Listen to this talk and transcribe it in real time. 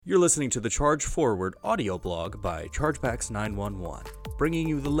You're listening to the Charge Forward audio blog by Chargebacks 911, bringing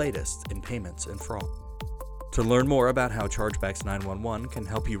you the latest in payments and fraud. To learn more about how Chargebacks 911 can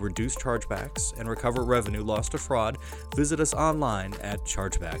help you reduce chargebacks and recover revenue lost to fraud, visit us online at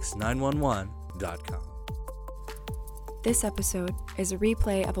chargebacks911.com. This episode is a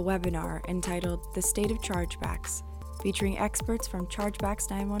replay of a webinar entitled The State of Chargebacks, featuring experts from Chargebacks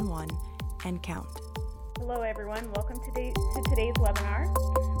 911 and Count. Hello everyone, welcome to today's webinar.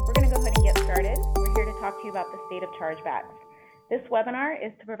 We're going to go ahead and get started. We're here to talk to you about the state of chargebacks. This webinar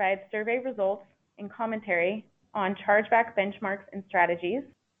is to provide survey results and commentary on chargeback benchmarks and strategies.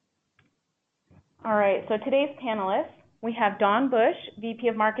 All right, so today's panelists, we have Don Bush, VP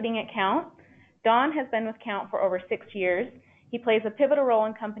of Marketing at Count. Don has been with Count for over 6 years. He plays a pivotal role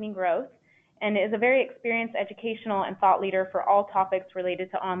in company growth and is a very experienced educational and thought leader for all topics related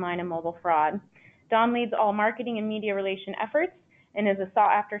to online and mobile fraud. Don leads all marketing and media relation efforts and is a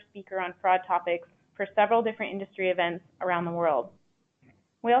sought-after speaker on fraud topics for several different industry events around the world.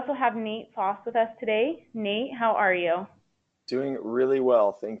 We also have Nate Foss with us today. Nate, how are you? Doing really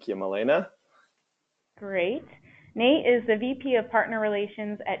well, thank you, Milena. Great. Nate is the VP of Partner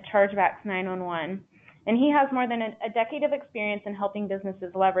Relations at Chargebacks 911, and he has more than a decade of experience in helping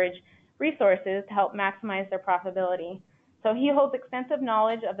businesses leverage resources to help maximize their profitability. So he holds extensive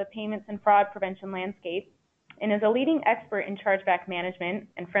knowledge of the payments and fraud prevention landscape and is a leading expert in chargeback management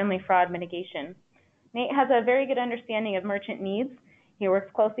and friendly fraud mitigation. Nate has a very good understanding of merchant needs. He works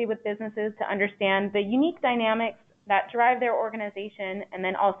closely with businesses to understand the unique dynamics that drive their organization and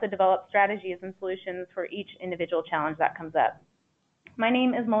then also develop strategies and solutions for each individual challenge that comes up. My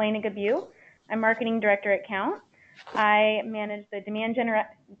name is Milena Gabu. I'm Marketing Director at Count. I manage the demand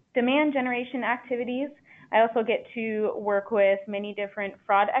generation activities. I also get to work with many different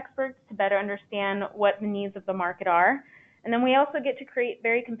fraud experts to better understand what the needs of the market are. And then we also get to create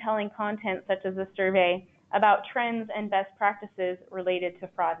very compelling content such as a survey about trends and best practices related to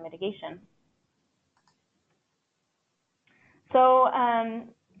fraud mitigation. So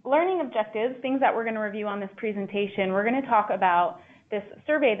learning objectives, things that we're going to review on this presentation, we're going to talk about this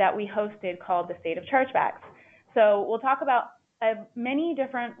survey that we hosted called The State of Chargebacks. So we'll talk about many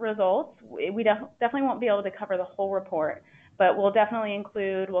different results. We definitely won't be able to cover the whole report, but we'll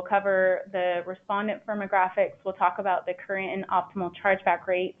cover the respondent firmographics, we'll talk about the current and optimal chargeback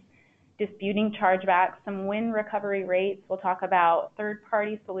rates, disputing chargebacks, some win recovery rates, we'll talk about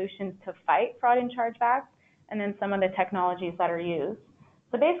third-party solutions to fight fraud and chargebacks, and then some of the technologies that are used.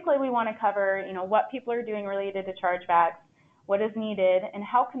 So basically we want to cover, what people are doing related to chargebacks, what is needed, and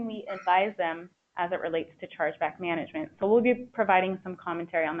how can we advise them as it relates to chargeback management. So we'll be providing some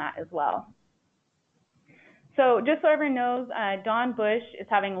commentary on that as well. So just so everyone knows, Don Bush is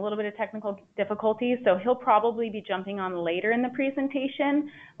having a little bit of technical difficulties, so he'll probably be jumping on later in the presentation,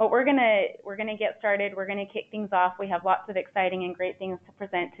 but we're gonna get started. We're gonna kick things off. We have lots of exciting and great things to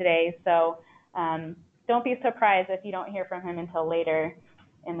present today, so don't be surprised if you don't hear from him until later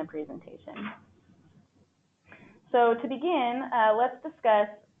in the presentation. So to begin, let's discuss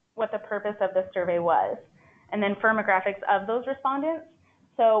what the purpose of the survey was, and then firmographics of those respondents.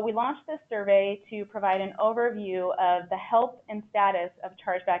 So we launched this survey to provide an overview of the health and status of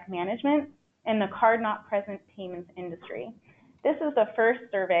chargeback management in the card-not-present payments industry. This is the first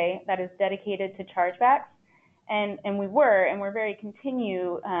survey that is dedicated to chargebacks, and we're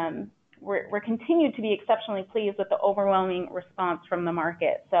continued to be exceptionally pleased with the overwhelming response from the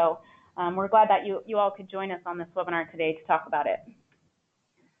market. So we're glad that you all could join us on this webinar today to talk about it.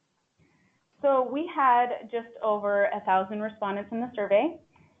 So we had just over 1,000 respondents in the survey.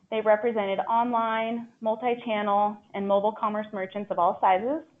 They represented online, multi-channel, and mobile commerce merchants of all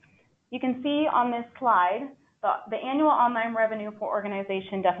sizes. You can see on this slide, the annual online revenue per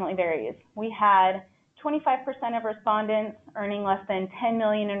organization definitely varies. We had 25% of respondents earning less than $10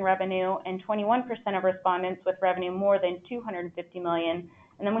 million in revenue and 21% of respondents with revenue more than $250 million.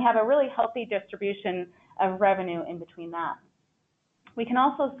 And then we have a really healthy distribution of revenue in between that. We can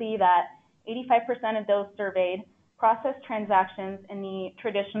also see that 85% of those surveyed processed transactions in the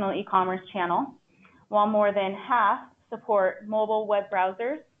traditional e-commerce channel, while more than half support mobile web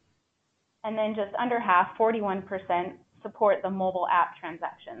browsers, and then just under half, 41%, support the mobile app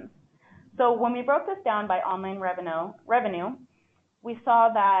transactions. So when we broke this down by online revenue, we saw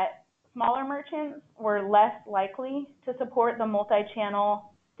that smaller merchants were less likely to support the multi-channel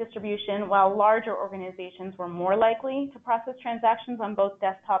distribution, while larger organizations were more likely to process transactions on both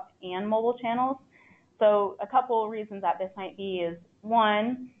desktop and mobile channels. So a couple of reasons that this might be is,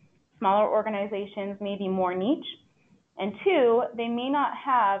 one, smaller organizations may be more niche, and two, they may not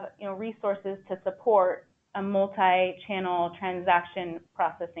have resources to support a multi-channel transaction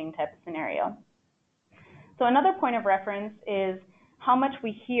processing type of scenario. So another point of reference is how much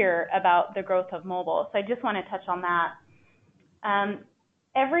we hear about the growth of mobile. So I just want to touch on that.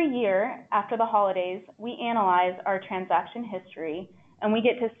 Every year after the holidays, we analyze our transaction history and we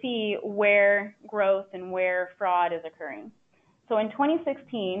get to see where growth and where fraud is occurring. So in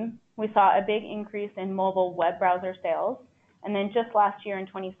 2016, we saw a big increase in mobile web browser sales. And then just last year in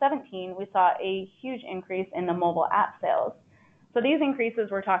 2017, we saw a huge increase in the mobile app sales. So these increases,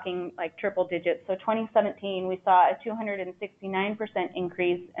 we're talking like triple digits. So 2017, we saw a 269%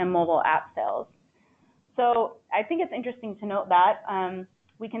 increase in mobile app sales. So I think it's interesting to note that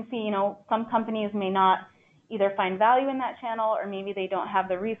we can see, some companies may not either find value in that channel or maybe they don't have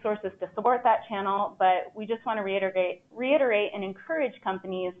the resources to support that channel, but we just want to reiterate and encourage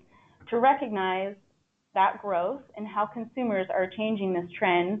companies to recognize that growth and how consumers are changing this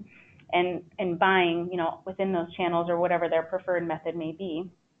trend and buying, within those channels or whatever their preferred method may be.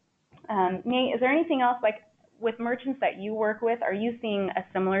 Nate, is there anything else, like with merchants that you work with, are you seeing a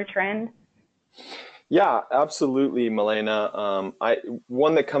similar trend? Yeah, absolutely, Milena.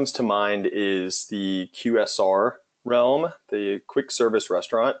 One that comes to mind is the QSR realm, the quick service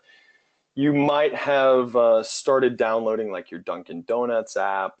restaurant. You might have started downloading like your Dunkin' Donuts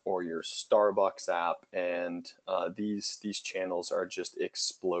app or your Starbucks app, and these channels are just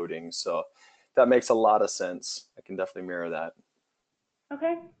exploding. So that makes a lot of sense. I can definitely mirror that.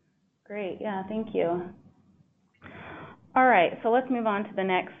 Okay, great. Yeah, thank you. All right, so let's move on to the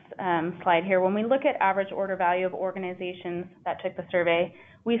next slide here. When we look at average order value of organizations that took the survey,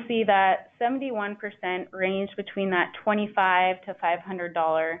 we see that 71% range between that $25 to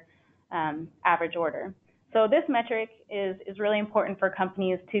 $500 average order. So this metric is really important for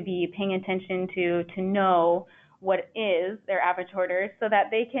companies to be paying attention to know what is their average order so that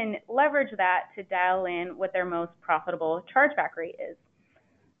they can leverage that to dial in what their most profitable chargeback rate is.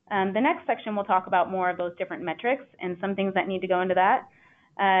 The next section will talk about more of those different metrics and some things that need to go into that.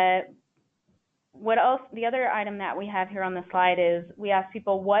 What else? The other item that we have here on the slide is we ask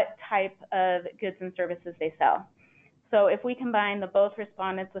people what type of goods and services they sell. So if we combine the both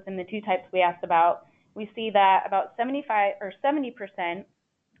respondents within the two types we asked about, we see that about 70%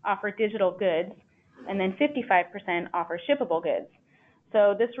 offer digital goods, and then 55% offer shippable goods.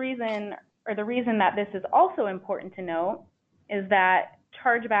 So the reason that this is also important to note is that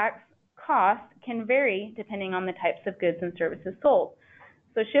chargebacks cost can vary depending on the types of goods and services sold.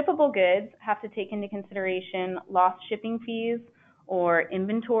 So shippable goods have to take into consideration lost shipping fees or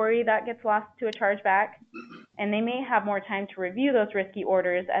inventory that gets lost to a chargeback, and they may have more time to review those risky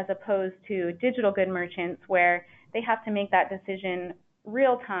orders as opposed to digital good merchants where they have to make that decision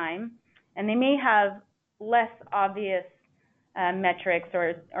real time, and they may have less obvious metrics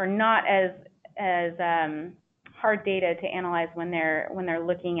or not as hard data to analyze when they're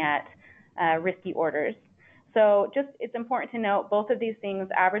looking at risky orders. So just it's important to note both of these things: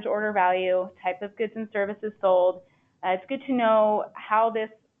 average order value, type of goods and services sold. It's good to know how this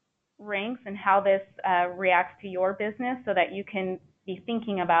ranks and how this reacts to your business so that you can be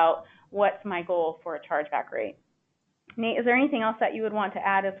thinking about what's my goal for a chargeback rate. Nate, is there anything else that you would want to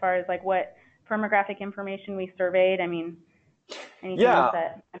add as far as like what firmographic information we surveyed? I mean, anything else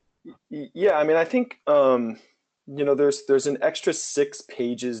that? Yeah, I mean, I think there's an extra 6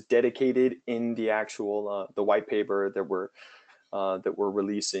 pages dedicated in the actual the white paper that we're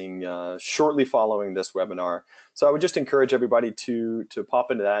releasing shortly following this webinar. So I would just encourage everybody to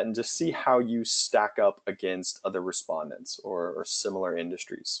pop into that and just see how you stack up against other respondents or similar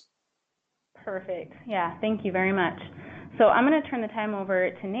industries. Perfect. Yeah, thank you very much. So I'm going to turn the time over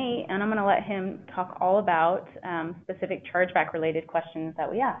to Nate, and I'm going to let him talk all about specific chargeback related questions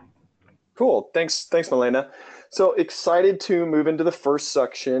that we asked. Cool. Thanks, Milena. So excited to move into the first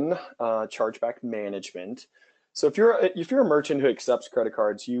section, chargeback management. So if you're a merchant who accepts credit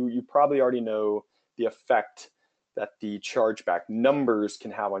cards, you probably already know the effect that the chargeback numbers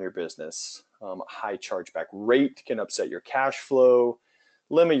can have on your business. A high chargeback rate can upset your cash flow,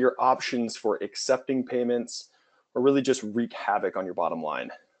 limit your options for accepting payments, or really just wreak havoc on your bottom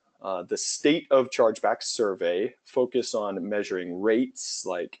line. The State of Chargeback survey focus on measuring rates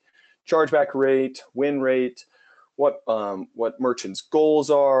like chargeback rate, win rate, what merchants' goals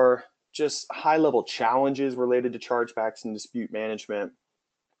are, just high-level challenges related to chargebacks and dispute management.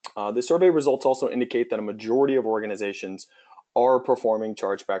 The survey results also indicate that a majority of organizations are performing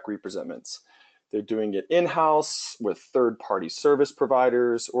chargeback representments. They're doing it in-house with third-party service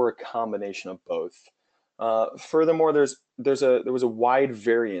providers or a combination of both. Furthermore, there was a wide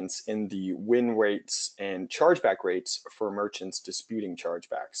variance in the win rates and chargeback rates for merchants disputing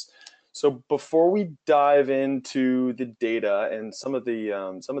chargebacks. So before we dive into the data and some of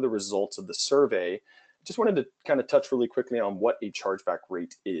the results of the survey, I just wanted to kind of touch really quickly on what a chargeback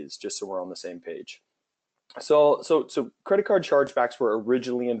rate is, just so we're on the same page. So credit card chargebacks were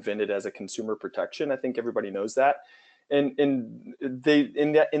originally invented as a consumer protection. I think everybody knows that, and in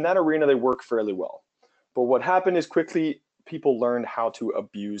that arena they work fairly well. But what happened is quickly people learned how to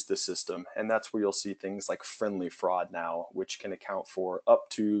abuse the system, and that's where you'll see things like friendly fraud now, which can account for up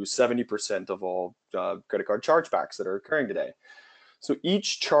to 70% of all credit card chargebacks that are occurring today. So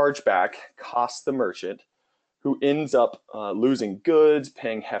each chargeback costs the merchant, who ends up losing goods,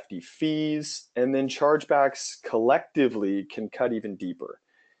 paying hefty fees, and then chargebacks collectively can cut even deeper.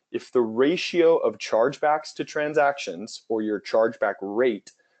 If the ratio of chargebacks to transactions, or your chargeback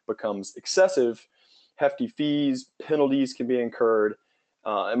rate, becomes excessive, hefty fees, penalties can be incurred,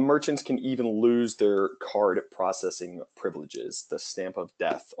 and merchants can even lose their card processing privileges, the stamp of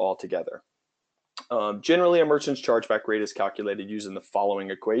death altogether. Generally, a merchant's chargeback rate is calculated using the following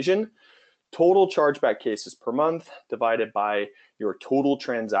equation: total chargeback cases per month divided by your total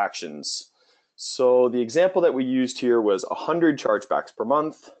transactions. So the example that we used here was 100 chargebacks per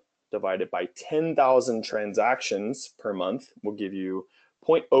month divided by 10,000 transactions per month will give you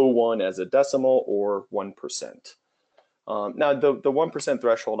 0.01 as a decimal, or 1%. Now the 1%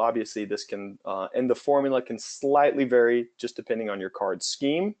 threshold, obviously this can, and the formula can slightly vary just depending on your card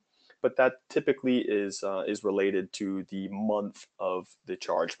scheme, but that typically is related to the month of the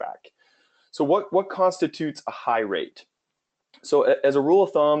chargeback. So what constitutes a high rate? So as a rule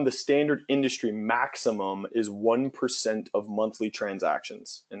of thumb, the standard industry maximum is 1% of monthly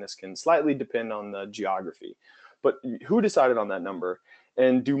transactions, and this can slightly depend on the geography. But who decided on that number?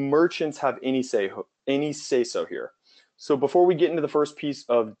 And do merchants have any say so here? So before we get into the first piece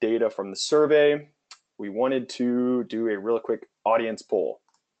of data from the survey, we wanted to do a real quick audience poll.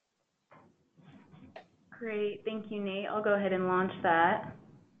 Great, thank you, Nate. I'll go ahead and launch that.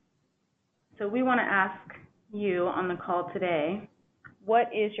 So we want to ask you on the call today, what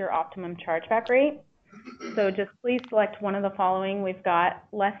is your optimum chargeback rate? So just please select one of the following. We've got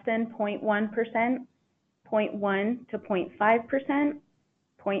less than 0.1%, 0.1 to 0.5%,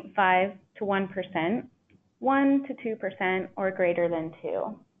 0.5 to 1%, 1 to 2%, or greater than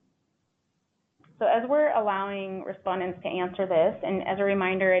 2. So as we're allowing respondents to answer this, and as a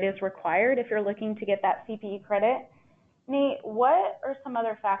reminder, it is required if you're looking to get that CPE credit, Nate, what are some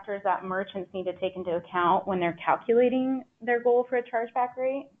other factors that merchants need to take into account when they're calculating their goal for a chargeback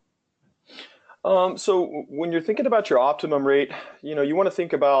rate? So when you're thinking about your optimum rate, you want to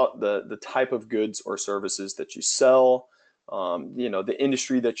think about the type of goods or services that you sell, the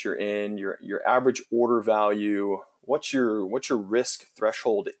industry that you're in, your average order value, what your risk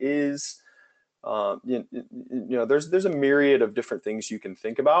threshold is. There's a myriad of different things you can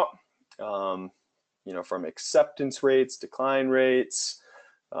think about. From acceptance rates, decline rates,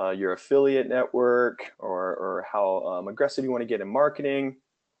 your affiliate network, or how aggressive you want to get in marketing.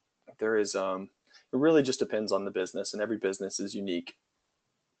 There is, it really just depends on the business, and every business is unique.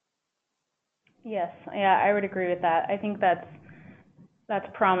 Yes, yeah, I would agree with that. I think that's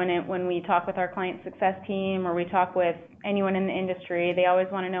prominent when we talk with our client success team, or we talk with anyone in the industry. They always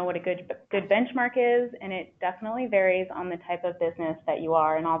want to know what a good benchmark is, and it definitely varies on the type of business that you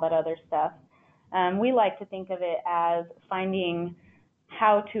are and all that other stuff. We like to think of it as finding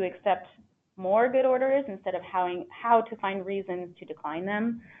how to accept more good orders instead of how to find reasons to decline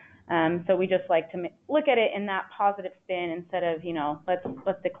them. So we just like to look at it in that positive spin instead of,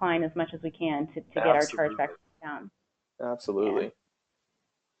 let's decline as much as we can to get our chargeback down. Absolutely.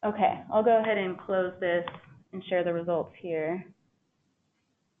 Yeah. Okay, I'll go ahead and close this and share the results here.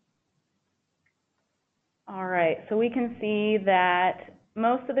 All right, so we can see that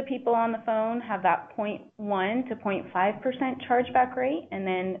most of the people on the phone have that 0.1 to 0.5% chargeback rate, and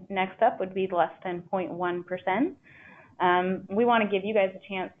then next up would be less than 0.1%. We want to give you guys a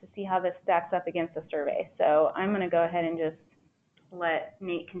chance to see how this stacks up against the survey. So I'm going to go ahead and just let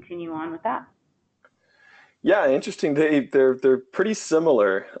Nate continue on with that. Yeah, interesting. They're pretty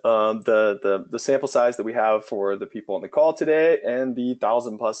similar. The sample size that we have for the people on the call today and the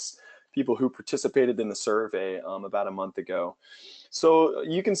 1,000+ people who participated in the survey about a month ago. So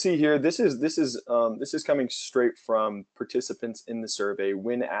you can see here, this is coming straight from participants in the survey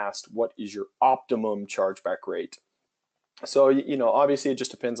when asked, what is your optimum chargeback rate? So obviously it just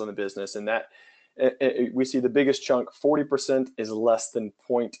depends on the business, and that we see the biggest chunk, 40%, is less than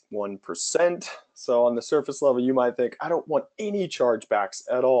 0.1%. So on the surface level, you might think, I don't want any chargebacks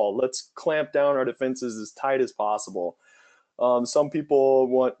at all. Let's clamp down our defenses as tight as possible. Some people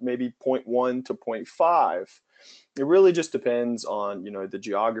want maybe 0.1 to 0.5. It really just depends on, the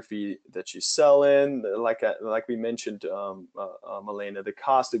geography that you sell in, like we mentioned, Milena, the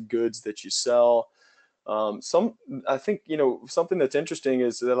cost of goods that you sell. I think, something that's interesting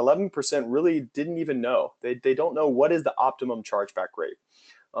is that 11% really didn't even know. They don't know what is the optimum chargeback rate.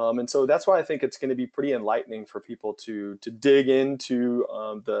 And so that's why I think it's going to be pretty enlightening for people to dig into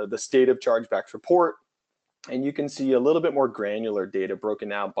the state of chargebacks report. And you can see a little bit more granular data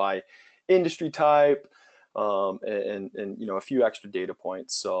broken out by industry type, and a few extra data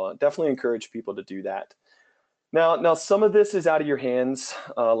points. So definitely encourage people to do that. Now some of this is out of your hands,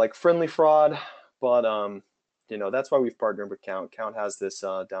 like friendly fraud, but that's why we've partnered with Count. Count has this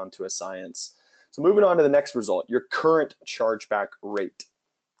down to a science. So moving on to the next result, your current chargeback rate.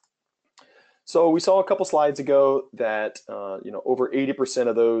 So we saw a couple slides ago that over 80%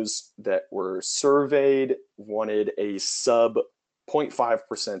 of those that were surveyed wanted a sub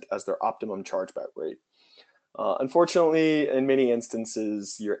 0.5% as their optimum chargeback rate. Unfortunately, in many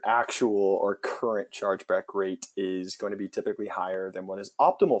instances, your actual or current chargeback rate is going to be typically higher than what is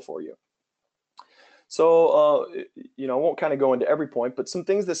optimal for you. So, I won't kind of go into every point, but some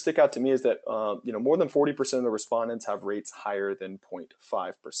things that stick out to me is that, more than 40% of the respondents have rates higher than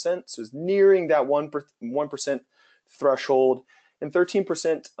 0.5%. So it's nearing that 1% threshold, and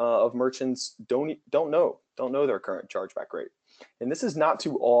 13% of merchants don't know their current chargeback rate. And this is not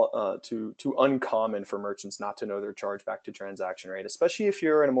too uncommon for merchants not to know their chargeback to transaction rate, especially if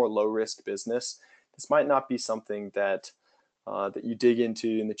you're in a more low risk business. This might not be something that you dig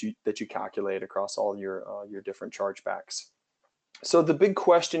into and that you calculate across all your different chargebacks. So the big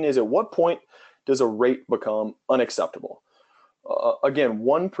question is, at what point does a rate become unacceptable? Again,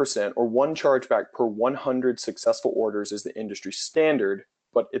 1% or one chargeback per 100 successful orders is the industry standard,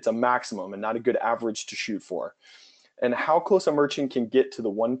 but it's a maximum and not a good average to shoot for. And how close a merchant can get to the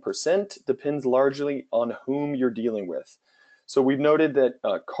 1% depends largely on whom you're dealing with. So we've noted that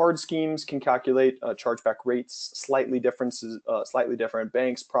card schemes can calculate chargeback rates slightly different.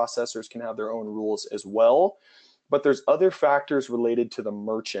 Banks, processors can have their own rules as well. But there's other factors related to the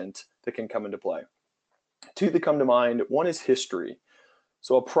merchant that can come into play. Two that come to mind, one is history.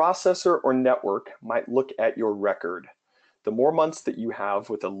 So a processor or network might look at your record. The more months that you have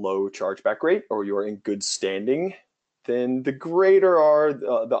with a low chargeback rate or you're in good standing, then the greater are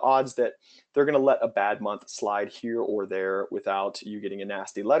the odds that they're going to let a bad month slide here or there without you getting a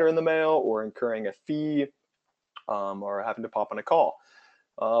nasty letter in the mail or incurring a fee, or having to pop on a call.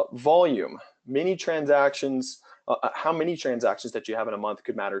 Volume, many transactions, how many transactions that you have in a month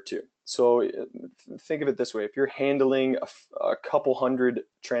could matter too. So think of it this way: if you're handling a couple hundred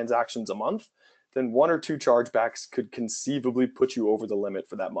transactions a month, then one or two chargebacks could conceivably put you over the limit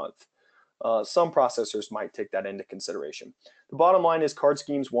for that month. Some processors might take that into consideration. The bottom line is card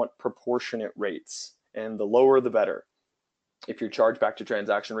schemes want proportionate rates, and the lower the better. If your chargeback to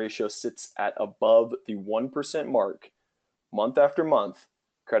transaction ratio sits at above the 1% mark month after month,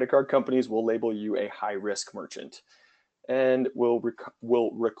 credit card companies will label you a high-risk merchant and will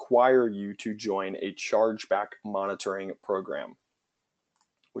require you to join a chargeback monitoring program.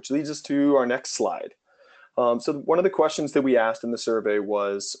 Which leads us to our next slide. So one of the questions that we asked in the survey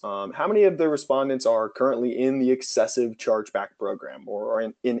was, how many of the respondents are currently in the excessive chargeback program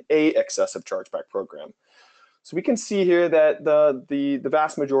or in a excessive chargeback program? So we can see here that the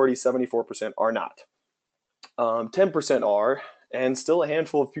vast majority, 74%, are not. 10% are, and still a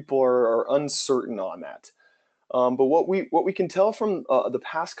handful of people are uncertain on that. But what we can tell from the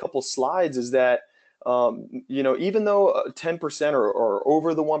past couple slides is that even though 10% or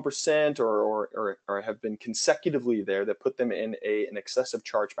over the 1% or have been consecutively there that put them in an excessive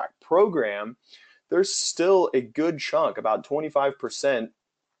chargeback program, there's still a good chunk, about 25%,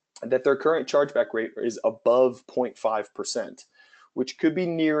 that their current chargeback rate is above 0.5%, which could be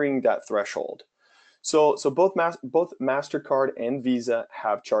nearing that threshold. So both MasterCard and Visa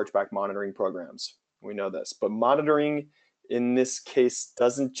have chargeback monitoring programs. We know this, but monitoring in this case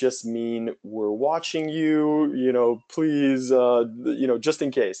doesn't just mean we're watching you, please, just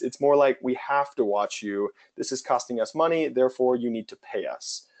in case. It's more like we have to watch you. This is costing us money, therefore you need to pay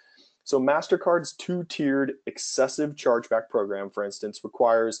us. So MasterCard's two-tiered excessive chargeback program, for instance,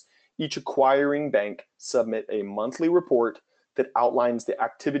 requires each acquiring bank submit a monthly report that outlines the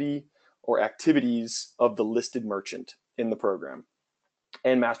activity or activities of the listed merchant in the program.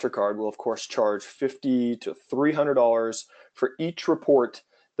 And MasterCard will, of course, charge $50 to $300 for each report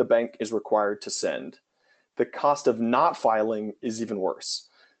the bank is required to send. The cost of not filing is even worse.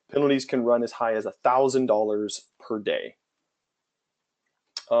 Penalties can run as high as $1,000 per day.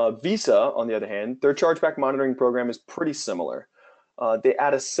 Visa, on the other hand, their chargeback monitoring program is pretty similar. They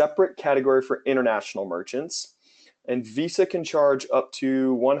add a separate category for international merchants. And Visa can charge up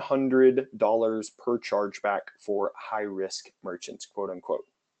to $100 per chargeback for high-risk merchants, quote unquote.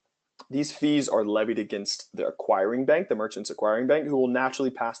 These fees are levied against the acquiring bank, the merchant's acquiring bank, who will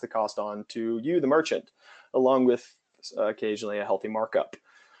naturally pass the cost on to you, the merchant, along with occasionally a healthy markup.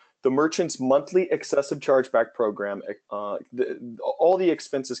 The merchant's monthly excessive chargeback program, all the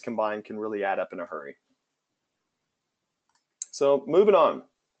expenses combined can really add up in a hurry. So moving on.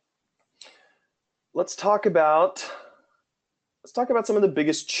 Let's talk about some of the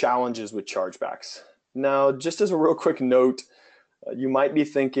biggest challenges with chargebacks. Now, just as a real quick note, you might be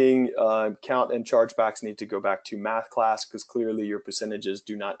thinking count and chargebacks need to go back to math class because clearly your percentages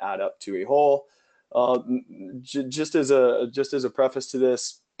do not add up to a whole. Just as a preface to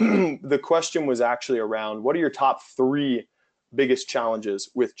this, the question was actually around what are your top 3 biggest challenges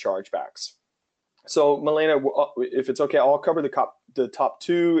with chargebacks? So Milena, if it's okay, I'll cover the top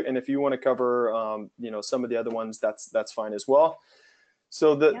 2, and if you want to cover some of the other ones, that's fine as well.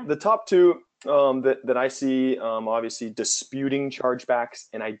 So the top 2 that I see, obviously disputing chargebacks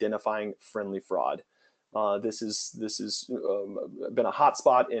and identifying friendly fraud. This has been a hot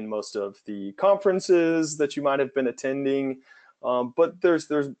spot in most of the conferences that you might have been attending, but there's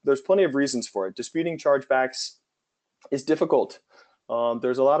plenty of reasons for it. Disputing chargebacks is difficult.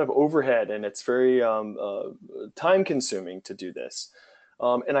 There's a lot of overhead, and it's very time consuming to do this.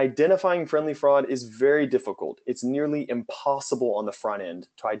 And identifying friendly fraud is very difficult. It's nearly impossible on the front end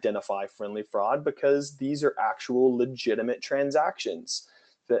to identify friendly fraud because these are actual legitimate transactions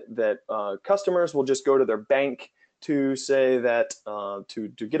that customers will just go to their bank to say that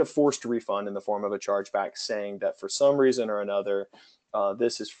to get a forced refund in the form of a chargeback, saying that for some reason or another,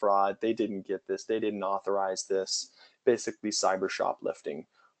 this is fraud. They didn't get this. They didn't authorize this. Basically, cyber shoplifting.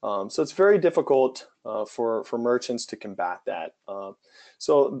 So it's very difficult for merchants to combat that.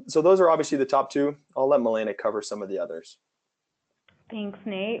 So those are obviously the top 2. I'll let Milena cover some of the others. Thanks,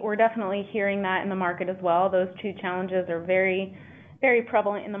 Nate. We're definitely hearing that in the market as well. Those 2 challenges are very, very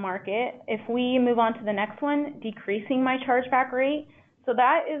prevalent in the market. If we move on to the next one, decreasing my chargeback rate. So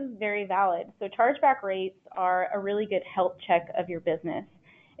that is very valid. So chargeback rates are a really good health check of your business.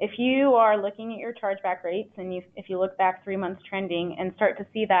 If you are looking at your chargeback rates and if you look back 3 months trending and start to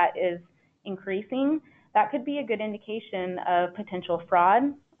see that is increasing, that could be a good indication of potential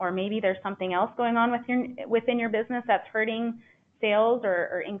fraud, or maybe there's something else going on within your business that's hurting sales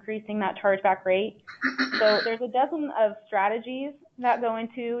or increasing that chargeback rate. So there's a dozen of strategies that go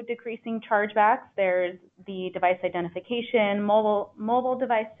into decreasing chargebacks. There's the device identification, mobile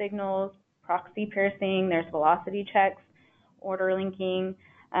device signals, proxy piercing, there's velocity checks, order linking.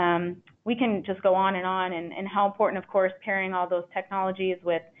 We can just go on and how important, of course, pairing all those technologies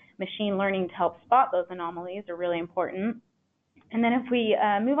with machine learning to help spot those anomalies are really important. And then if we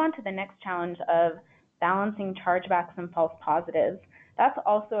move on to the next challenge of balancing chargebacks and false positives, that's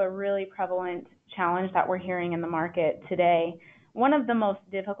also a really prevalent challenge that we're hearing in the market today. One of the most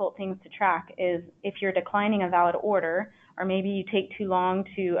difficult things to track is if you're declining a valid order, or maybe you take too long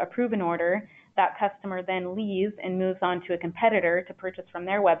to approve an order, that customer then leaves and moves on to a competitor to purchase from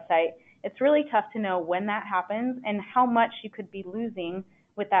their website. It's really tough to know when that happens and how much you could be losing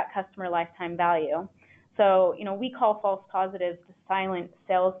with that customer lifetime value. So, we call false positives the silent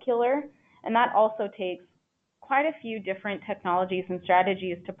sales killer, and that also takes quite a few different technologies and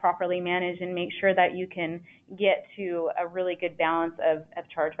strategies to properly manage and make sure that you can get to a really good balance of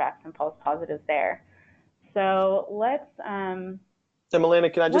chargebacks and false positives there. So let's... And Milena,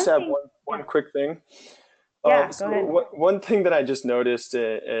 can I just add one quick thing? Yeah, go ahead. One thing that I just noticed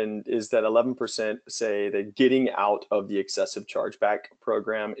and is that 11% say that getting out of the excessive chargeback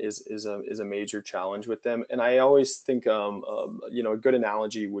program is a major challenge with them. And I always think a good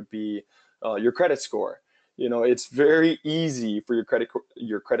analogy would be your credit score. It's very easy for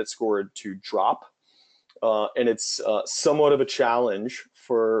your credit score to drop, and it's somewhat of a challenge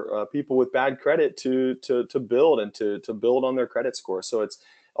for people with bad credit to build and to build on their credit score. So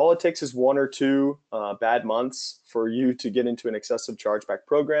all it takes is 1 or 2 bad months for you to get into an excessive chargeback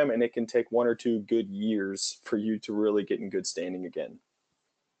program, and it can take 1 or 2 good years for you to really get in good standing again.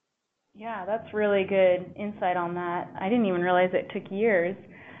 Yeah, that's really good insight on that. I didn't even realize it took years.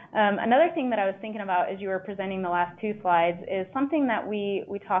 Another thing that I was thinking about as you were presenting the last 2 slides is something that we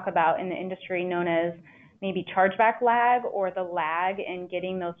talk about in the industry known as maybe chargeback lag, or the lag in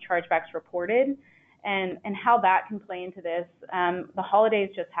getting those chargebacks reported, and how that can play into this. The holidays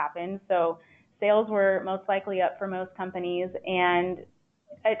just happened, so sales were most likely up for most companies, and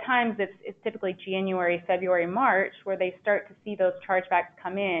at times it's typically January, February, March where they start to see those chargebacks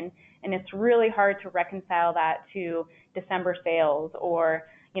come in, and it's really hard to reconcile that to December sales or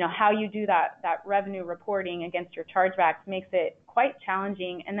how you do that revenue reporting against your chargebacks makes it quite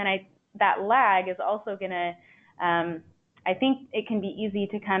challenging. And then that lag is also going to, I think it can be easy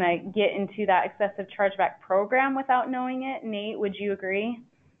to kind of get into that excessive chargeback program without knowing it. Nate, would you agree?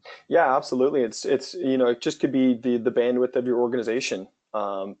 Yeah, absolutely. It's it just could be the bandwidth of your organization.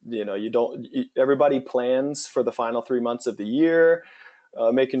 Everybody plans for the final 3 months of the year,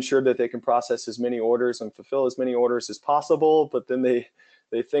 making sure that they can process as many orders and fulfill as many orders as possible, but then they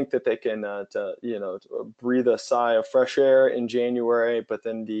think that they can breathe a sigh of fresh air in January, but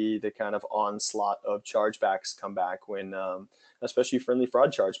then the kind of onslaught of chargebacks come back when especially friendly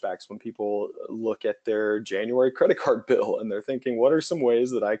fraud chargebacks, when people look at their January credit card bill and they're thinking, what are some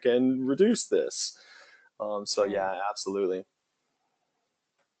ways that I can reduce this? So yeah, absolutely.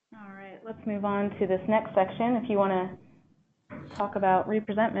 All right, let's move on to this next section. If you want to talk about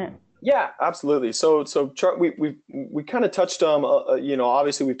representment. Yeah, absolutely. So we kind of touched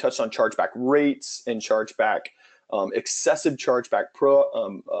obviously we've touched on chargeback rates and chargeback excessive chargeback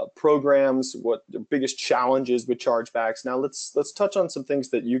programs, what the biggest challenges with chargebacks. Now let's touch on some things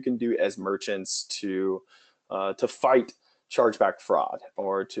that you can do as merchants to fight chargeback fraud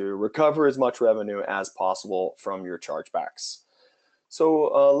or to recover as much revenue as possible from your chargebacks.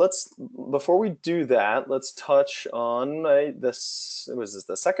 So before we do that, let's touch on this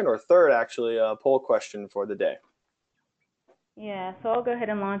the second or third actually poll question for the day. Yeah, so I'll go ahead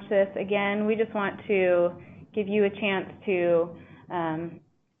and launch this. Again, we just want to give you a chance to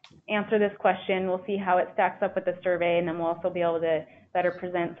answer this question. We'll see how it stacks up with the survey, and then we'll also be able to better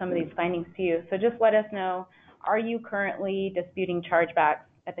present some of these findings to you. So just let us know, are you currently disputing chargebacks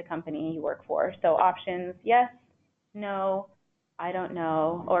at the company you work for? So options, yes, no, I don't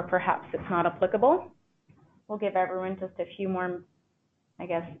know, or perhaps it's not applicable. We'll give everyone just a few more,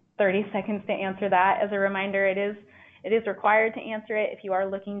 30 seconds to answer that. As a reminder, it is required to answer it if you are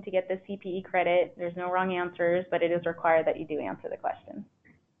looking to get the CPE credit. There's no wrong answers, but it is required that you do answer the question.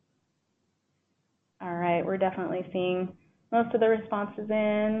 All right, we're definitely seeing most of the responses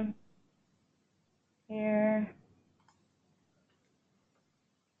in here.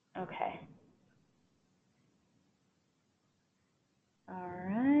 Okay. All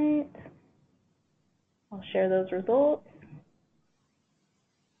right. I'll share those results.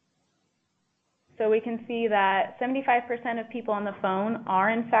 So we can see that 75% of people on the phone are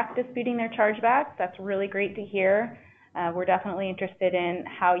in fact disputing their chargebacks. That's really great to hear. We're definitely interested in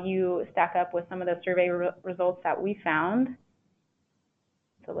how you stack up with some of the survey results that we found.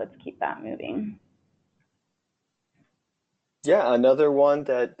 So let's keep that moving. Yeah, another one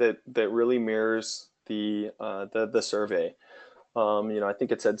that really mirrors the survey. I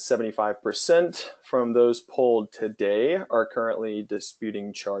think it said 75% from those polled today are currently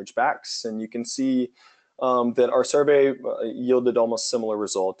disputing chargebacks, and you can see that our survey yielded almost similar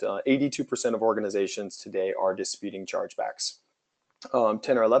result. 82% of organizations today are disputing chargebacks.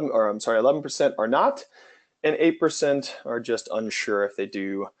 11% are not, and 8% are just unsure if they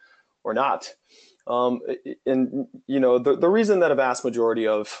do or not. The reason that a vast majority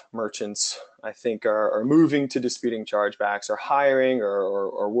of merchants, I think, are moving to disputing chargebacks, or hiring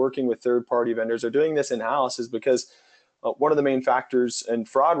or working with third-party vendors, or doing this in-house is because one of the main factors in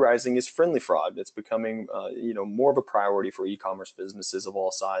fraud rising is friendly fraud. It's becoming more of a priority for e-commerce businesses of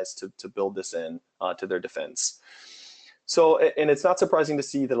all size to build this in to their defense. So, and it's not surprising to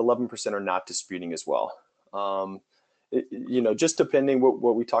see that 11% are not disputing as well. Just depending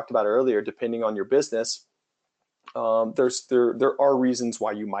what we talked about earlier, depending on your business, there are reasons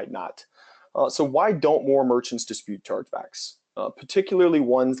why you might not. So why don't more merchants dispute chargebacks, particularly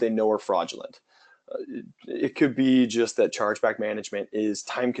ones they know are fraudulent? It could be just that chargeback management is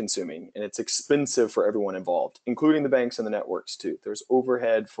time consuming and it's expensive for everyone involved, including the banks and the networks too. There's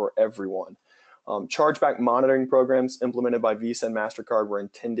overhead for everyone. Chargeback monitoring programs implemented by Visa and MasterCard were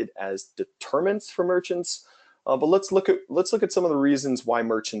intended as deterrents for merchants. But let's look at some of the reasons why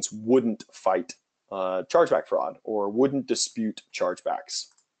merchants wouldn't fight chargeback fraud or wouldn't dispute chargebacks.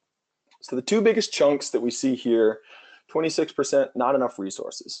 So the two biggest chunks that we see here, 26%, not enough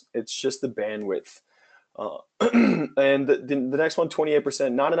resources. It's just the bandwidth. And the next one,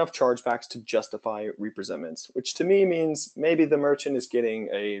 28%, not enough chargebacks to justify representments, which to me means maybe the merchant is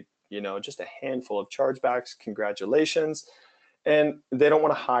getting just a handful of chargebacks. Congratulations. And they don't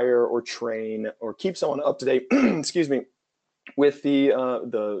want to hire or train or keep someone up to date, excuse me, with the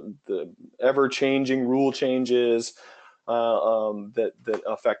ever-changing rule changes that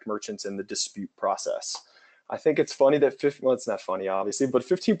affect merchants in the dispute process. I think it's funny that it's not funny, obviously, but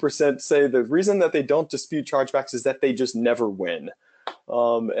 15% say the reason that they don't dispute chargebacks is that they just never win.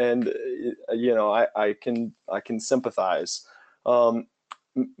 I can sympathize.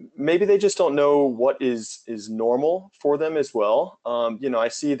 maybe they just don't know what is normal for them as well. I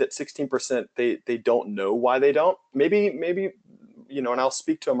see that 16% they don't know why they don't. Maybe and I'll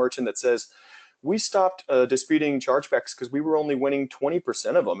speak to a merchant that says, we stopped disputing chargebacks because we were only winning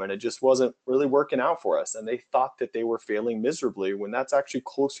 20% of them, and it just wasn't really working out for us. And they thought that they were failing miserably when that's actually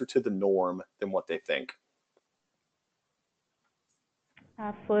closer to the norm than what they think.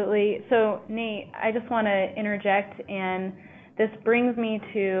 Absolutely. So Nate, I just want to interject, and this brings me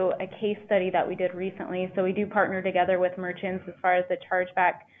to a case study that we did recently. So we do partner together with merchants as far as the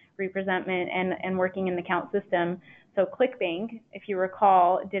chargeback representment and working in the count system. So ClickBank, if you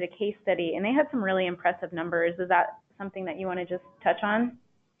recall, did a case study, and they had some really impressive numbers. Is that something that you want to just touch on?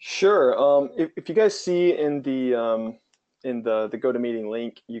 Sure. If you guys see in the GoToMeeting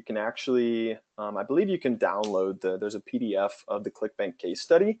link, you can actually, I believe you can download there's a PDF of the ClickBank case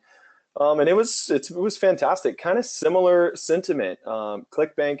study. And it was fantastic, kind of similar sentiment.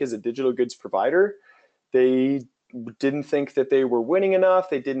 ClickBank is a digital goods provider. They didn't think that they were winning enough.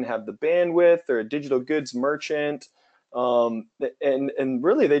 They didn't have the bandwidth. They're a digital goods merchant. And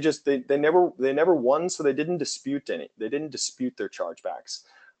really they never won, so they didn't dispute their chargebacks.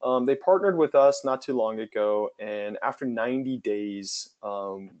 They partnered with us not too long ago, and after 90 days,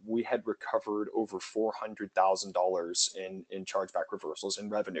 we had recovered over $400,000 in chargeback reversals in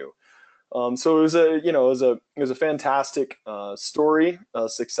revenue. So it was a fantastic story, a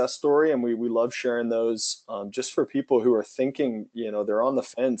success story, and we love sharing those just for people who are thinking, they're on the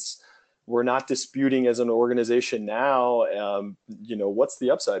fence. We're not disputing as an organization now. What's the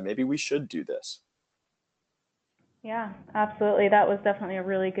upside? Maybe we should do this. Yeah, absolutely. That was definitely a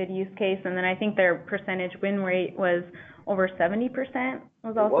really good use case. And then I think their percentage win rate was over 70%,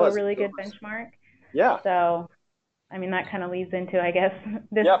 was also a really good benchmark. Yeah. So, I mean, that kind of leads into, I guess,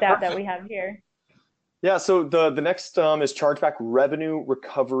 this stat that we have here. Yeah, so the next is chargeback revenue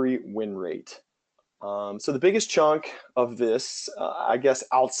recovery win rate. So the biggest chunk of this, I guess,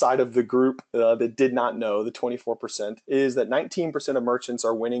 outside of the group that did not know, the 24%, is that 19% of merchants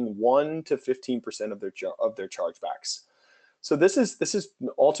are winning 1 to 15% of their chargebacks. So this is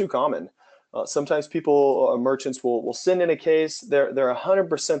all too common. Sometimes merchants will send in a case. They're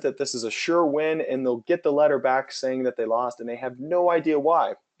 100% that this is a sure win, and they'll get the letter back saying that they lost, and they have no idea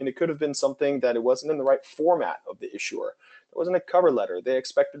why. And it could have been something that it wasn't in the right format of the issuer. It wasn't a cover letter. They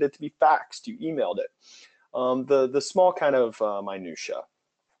expected it to be faxed. You emailed it. The small kind of minutia.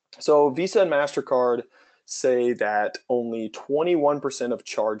 So Visa and MasterCard say that only 21% of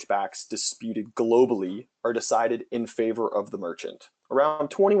chargebacks disputed globally are decided in favor of the merchant. Around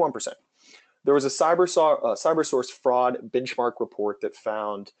 21%. There was a CyberSource fraud benchmark report that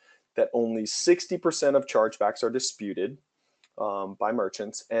found that only 60% of chargebacks are disputed by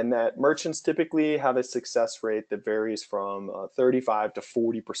merchants, and that merchants typically have a success rate that varies from 35 to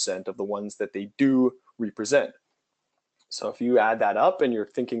 40% of the ones that they do represent. So if you add that up and you're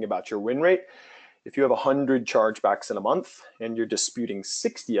thinking about your win rate, if you have 100 chargebacks in a month and you're disputing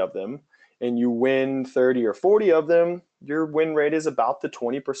 60 of them and you win 30 or 40 of them, your win rate is about the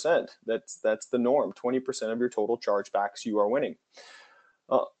 20%. That's the norm. 20% of your total chargebacks you are winning.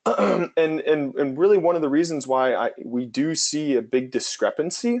 And really one of the reasons why we do see a big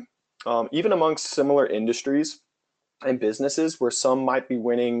discrepancy, even amongst similar industries and businesses, where some might be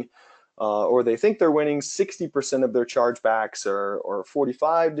winning or they think they're winning 60% of their chargebacks or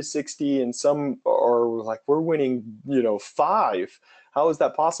 45 to 60, and some are like, we're winning 5. How is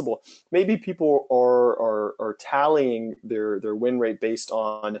that possible? Maybe people are tallying their win rate based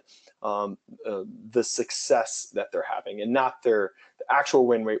on the success that they're having, and not the actual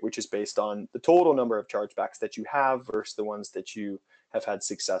win rate, which is based on the total number of chargebacks that you have versus the ones that you have had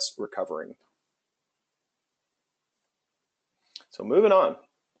success recovering. So moving on.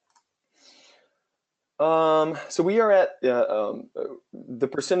 So we are at the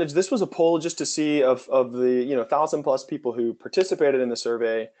percentage. This was a poll just to see of the 1,000+ people who participated in the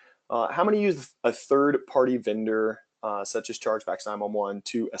survey, how many use a third-party vendor such as Chargebacks 911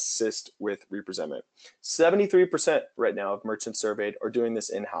 to assist with representment. 73% right now of merchants surveyed are doing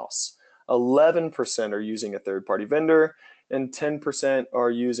this in-house. 11% are using a third-party vendor, and 10% are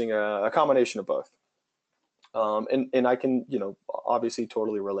using a combination of both. And I can obviously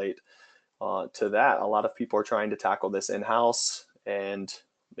totally relate to that. A lot of people are trying to tackle this in-house, and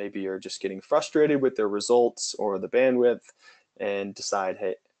maybe you're just getting frustrated with their results or the bandwidth and decide,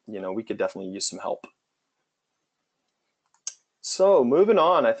 hey, we could definitely use some help. So moving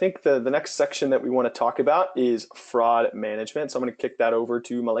on, I think the next section that we want to talk about is fraud management. So I'm going to kick that over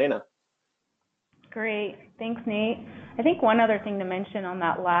to Malena. Great, thanks, Nate. I think one other thing to mention on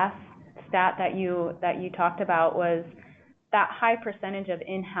that last stat that you talked about was that high percentage of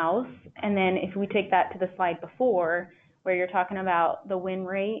in-house, and then if we take that to the slide before, where you're talking about the win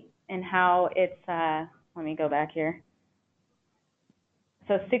rate and how it's, let me go back here.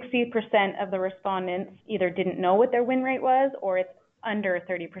 So 60% of the respondents either didn't know what their win rate was, or it's under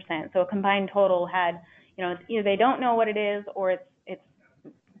 30%. So a combined total had, either they don't know what it is, or it's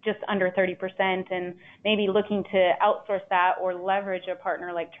just under 30%, and maybe looking to outsource that or leverage a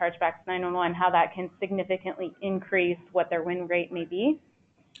partner like Chargebacks 911, how that can significantly increase what their win rate may be.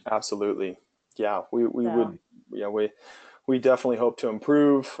 Absolutely. Yeah, we definitely hope to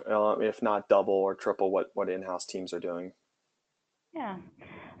improve, if not double or triple what in-house teams are doing. Yeah.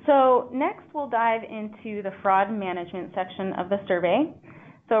 So next we'll dive into the fraud management section of the survey.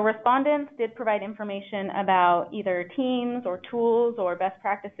 So respondents did provide information about either teams or tools or best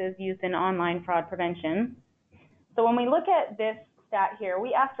practices used in online fraud prevention. So when we look at this stat here,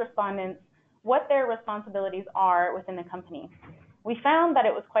 we asked respondents what their responsibilities are within the company. We found that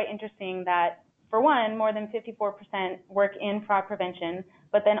it was quite interesting that, for one, more than 54% work in fraud prevention,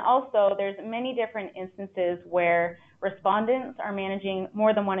 but then also there's many different instances where respondents are managing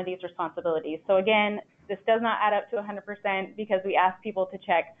more than one of these responsibilities. So again, this does not add up to 100% because we ask people to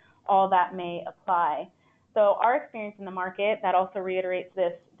check all that may apply. So our experience in the market that also reiterates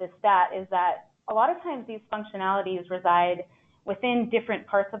this stat is that a lot of times these functionalities reside within different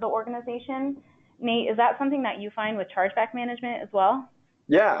parts of the organization. Nate, is that something that you find with chargeback management as well?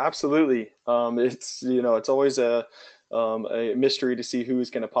 Yeah, absolutely. It's always a mystery to see who's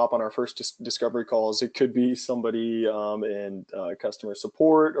going to pop on our first discovery calls. It could be somebody in customer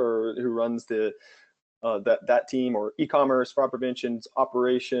support, or who runs that team, or e-commerce, fraud prevention,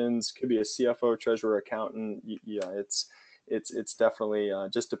 operations. Could be a CFO, treasurer, accountant. Yeah, it's definitely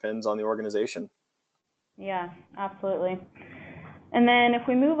just depends on the organization. Yeah, absolutely. And then if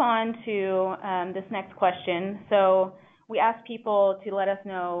we move on to this next question, so we asked people to let us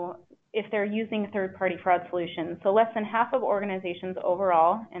know if they're using third-party fraud solutions. So less than half of organizations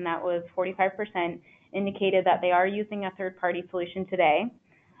overall, and that was 45%, indicated that they are using a third-party solution today.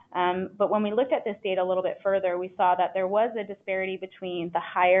 But when we looked at this data a little bit further, we saw that there was a disparity between the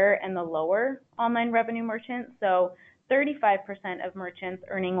higher and the lower online revenue merchants. So 35% of merchants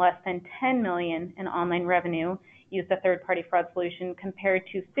earning less than $10 million in online revenue used a third-party fraud solution, compared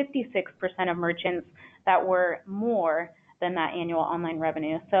to 56% of merchants that were more than that annual online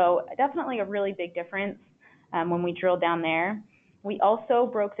revenue. So definitely a really big difference when we drill down there. We also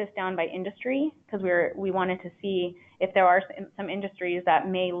broke this down by industry because we wanted to see if there are some industries that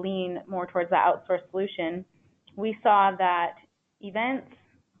may lean more towards the outsourced solution. We saw that events,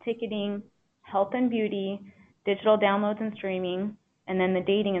 ticketing, health and beauty, digital downloads and streaming, and then the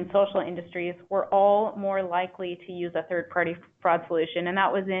dating and social industries were all more likely to use a third-party fraud solution. And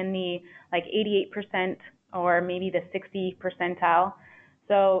that was in the 88% or maybe the 60 percentile.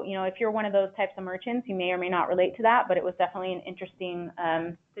 So, if you're one of those types of merchants, you may or may not relate to that, but it was definitely an interesting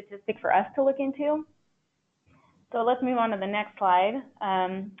statistic for us to look into. So let's move on to the next slide.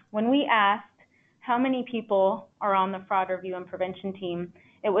 When we asked how many people are on the fraud review and prevention team,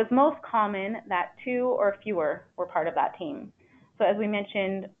 it was most common that 2 or fewer were part of that team. So as we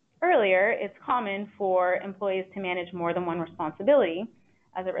mentioned earlier, it's common for employees to manage more than one responsibility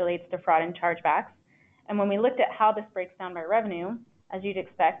as it relates to fraud and chargebacks. And when we looked at how this breaks down by revenue, as you'd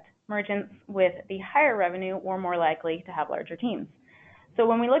expect, merchants with the higher revenue were more likely to have larger teams. So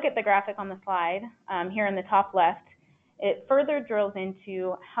when we look at the graphic on the slide, here in the top left, it further drills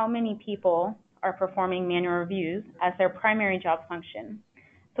into how many people are performing manual reviews as their primary job function.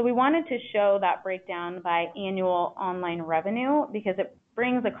 So we wanted to show that breakdown by annual online revenue because it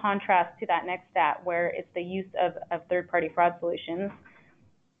brings a contrast to that next stat where it's the use of third-party fraud solutions.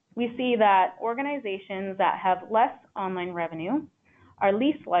 We see that organizations that have less online revenue are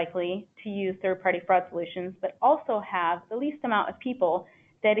least likely to use third-party fraud solutions, but also have the least amount of people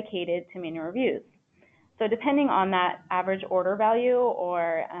dedicated to manual reviews. So depending on that average order value,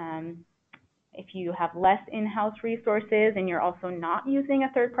 or if you have less in-house resources and you're also not using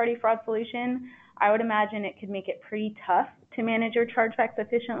a third-party fraud solution, I would imagine it could make it pretty tough to manage your chargebacks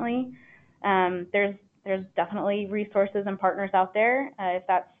efficiently. There's definitely resources and partners out there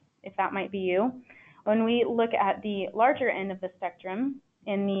if that might be you. When we look at the larger end of the spectrum,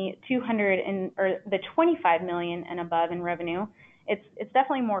 in the 25 million and above in revenue, it's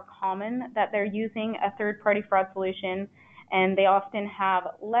definitely more common that they're using a third-party fraud solution, and they often have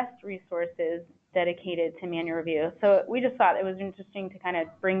less resources dedicated to manual review. So we just thought it was interesting to kind of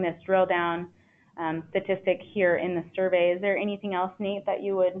bring this drill down statistic here in the survey. Is there anything else, Nate, that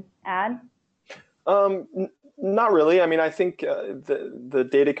you would add? Not really. I mean, I think the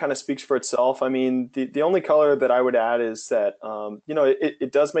data kind of speaks for itself. I mean, the only color that I would add is that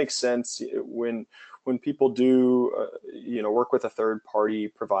it does make sense when people do work with a third party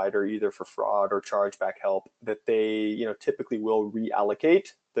provider either for fraud or chargeback help, that they typically will reallocate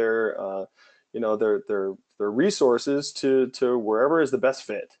their resources to wherever is the best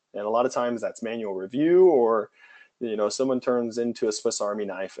fit. And a lot of times that's manual review, or someone turns into a Swiss Army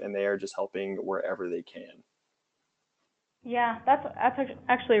knife and they are just helping wherever they can. Yeah, that's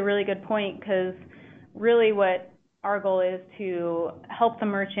actually a really good point, because really what our goal is to help the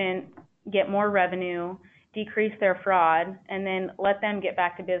merchant get more revenue, decrease their fraud, and then let them get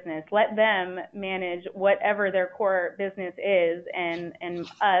back to business. Let them manage whatever their core business is, and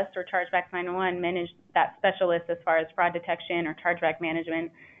us, or Chargebacks 911, manage that specialist as far as fraud detection or chargeback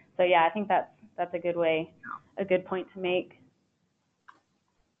management. So yeah, I think that's a good point to make.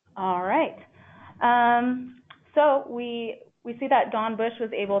 All right. So we see that Don Bush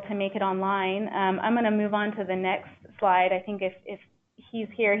was able to make it online. I'm going to move on to the next slide. I think if he's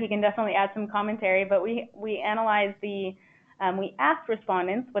here, he can definitely add some commentary. But we analyzed we asked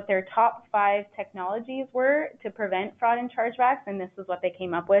respondents what their top 5 technologies were to prevent fraud and chargebacks, and this is what they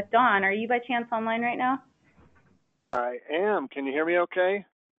came up with. Don, are you by chance online right now? I am. Can you hear me okay?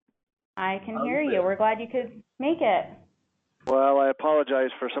 I can hear you. We're glad you could make it. Well, I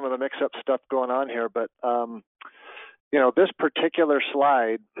apologize for some of the mix-up stuff going on here, but this particular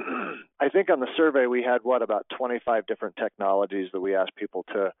slide, I think on the survey we had about 25 different technologies that we asked people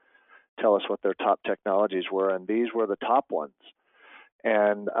to tell us what their top technologies were, and these were the top ones.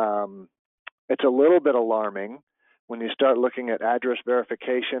 And it's a little bit alarming when you start looking at address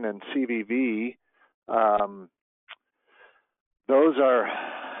verification and CVV.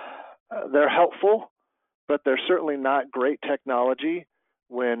 They're helpful, but they're certainly not great technology.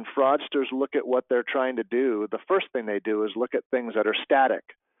 When fraudsters look at what they're trying to do, the first thing they do is look at things that are static,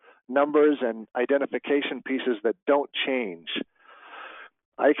 numbers and identification pieces that don't change.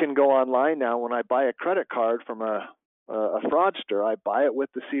 I can go online now. When I buy a credit card from a fraudster, I buy it with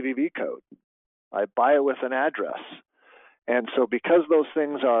the CVV code. I buy it with an address. And so because those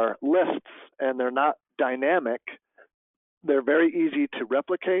things are lists and they're not dynamic, they're very easy to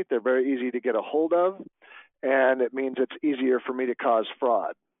replicate. They're very easy to get a hold of. And it means it's easier for me to cause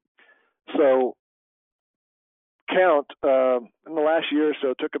fraud. So count, in the last year or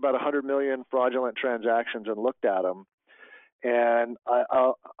so, took about 100 million fraudulent transactions and looked at them. And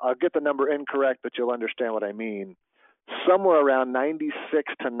I'll get the number incorrect, but you'll understand what I mean. Somewhere around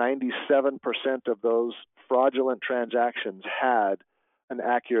 96 to 97% of those fraudulent transactions had an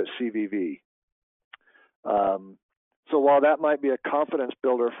accurate CVV. So while that might be a confidence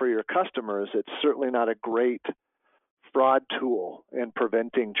builder for your customers, it's certainly not a great fraud tool in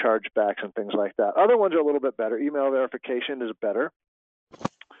preventing chargebacks and things like that. Other ones are a little bit better. Email verification is better.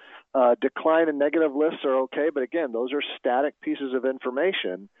 Decline and negative lists are okay, but again, those are static pieces of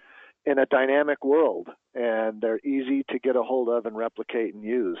information in a dynamic world, and they're easy to get a hold of and replicate and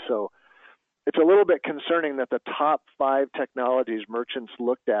use. So it's a little bit concerning that the top 5 technologies merchants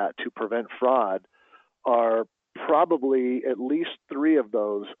looked at to prevent fraud are probably at least 3 of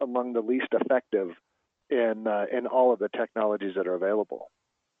those among the least effective in all of the technologies that are available.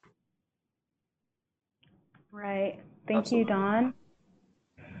 Right. Thank you, Don.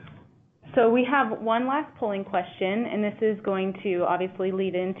 So we have one last polling question, and this is going to obviously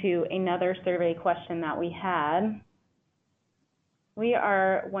lead into another survey question that we had. We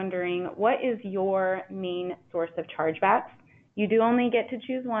are wondering, what is your main source of chargebacks? You do only get to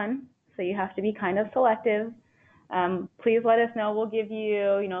choose one, so you have to be kind of selective. Please let us know. We'll give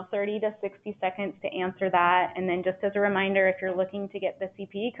you, 30 to 60 seconds to answer that. And then just as a reminder, if you're looking to get the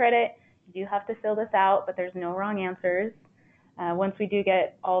CPE credit, you do have to fill this out, but there's no wrong answers. Once we do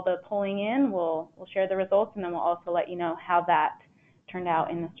get all the polling in, we'll share the results, and then we'll also let you know how that turned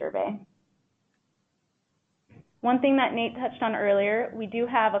out in the survey. One thing that Nate touched on earlier, we do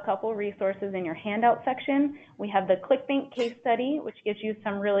have a couple resources in your handout section. We have the ClickBank case study, which gives you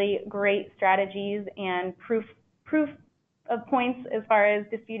some really great strategies and proof of points as far as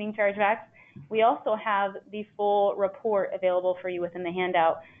disputing chargebacks. We also have the full report available for you within the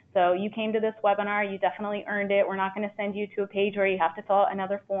handout. So you came to this webinar, you definitely earned it. We're not going to send you to a page where you have to fill out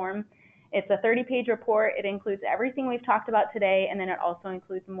another form. It's a 30-page report. It includes everything we've talked about today, and then it also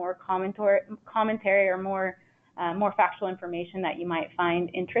includes more commentary or more factual information that you might find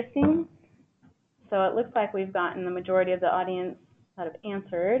interesting. So it looks like we've gotten the majority of the audience that have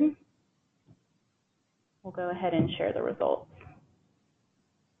answered. We'll go ahead and share the results.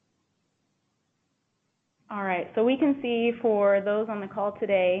 All right, so we can see for those on the call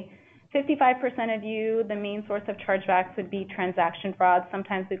today 55% of you, the main source of chargebacks would be transaction fraud.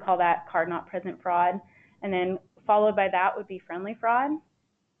 Sometimes we call that card not present fraud. And then followed by that would be friendly fraud.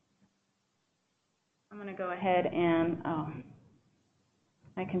 I'm going to go ahead and,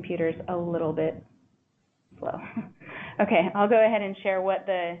 my computer's a little bit slow. Okay, I'll go ahead and share what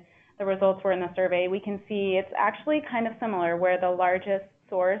the results were in the survey. We can see it's actually kind of similar, where the largest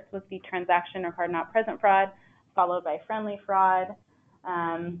source was the transaction or card not present fraud, followed by friendly fraud.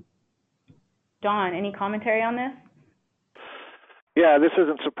 Dawn, any commentary on this? Yeah, this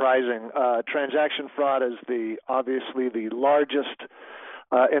isn't surprising. Transaction fraud is obviously the largest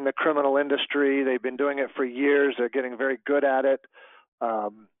in the criminal industry. They've been doing it for years. They're getting very good at it,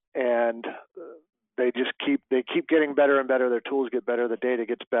 and they keep getting better and better. Their tools get better, the data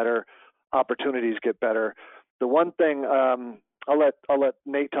gets better, opportunities get better. The one thing I'll let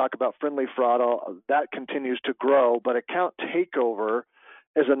Nate talk about friendly fraud. That continues to grow, but account takeover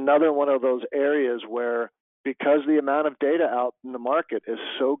is another one of those areas where, because the amount of data out in the market is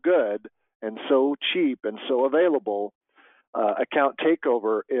so good and so cheap and so available, account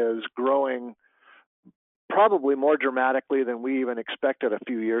takeover is growing probably more dramatically than we even expected a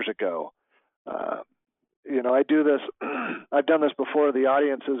few years ago. I do this, I've done this before the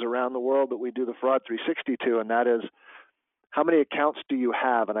audiences around the world that we do the Fraud 360 to, and that is, how many accounts do you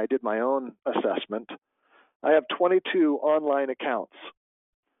have? And I did my own assessment. I have 22 online accounts.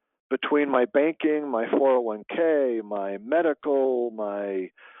 Between my banking, my 401k, my medical, my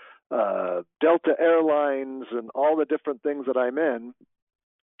Delta Airlines, and all the different things that I'm in,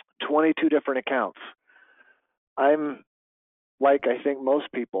 22 different accounts. I'm like, I think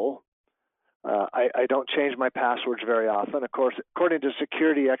most people, I don't change my passwords very often. Of course, according to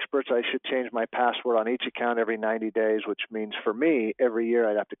security experts, I should change my password on each account every 90 days, which means for me, every year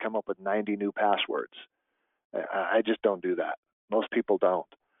I'd have to come up with 90 new passwords. I just don't do that. Most people don't.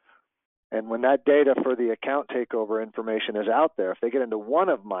 And when that data for the account takeover information is out there, if they get into one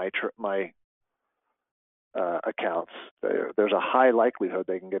of my accounts, there's a high likelihood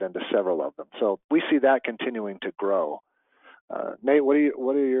they can get into several of them. So we see that continuing to grow. Nate, what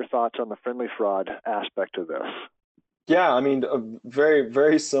are your thoughts on the friendly fraud aspect of this? Yeah, I mean, very,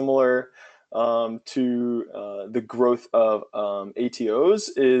 very similar to the growth of ATOs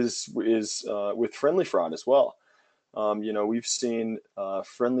is with friendly fraud as well. We've seen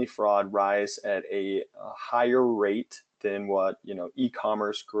friendly fraud rise at a higher rate than what,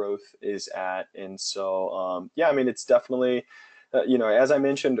 e-commerce growth is at. And so, yeah, I mean, it's definitely, as I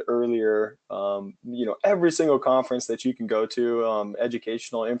mentioned earlier, every single conference that you can go to,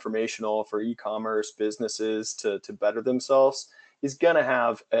 educational, informational for e-commerce businesses to better themselves is going to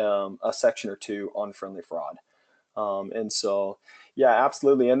have a section or two on friendly fraud. And so, yeah,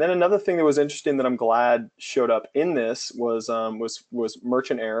 absolutely. And then another thing that was interesting that I'm glad showed up in this was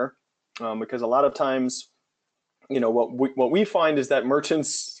merchant error, because a lot of times, what we find is that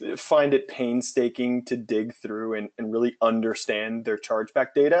merchants find it painstaking to dig through and really understand their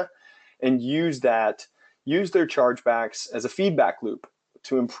chargeback data and use their chargebacks as a feedback loop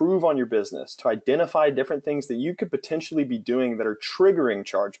to improve on your business, to identify different things that you could potentially be doing that are triggering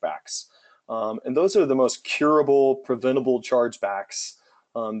chargebacks. And those are the most curable, preventable chargebacks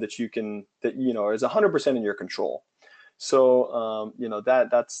that is 100% in your control. So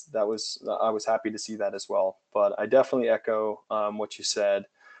I was happy to see that as well. But I definitely echo what you said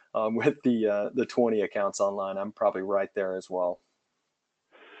with the 20 accounts online. I'm probably right there as well.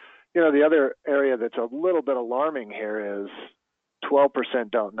 The other area that's a little bit alarming here is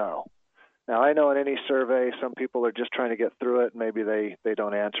 12% don't know. Now, I know in any survey, some people are just trying to get through it. Maybe they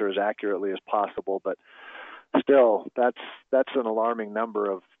don't answer as accurately as possible, but still, that's an alarming number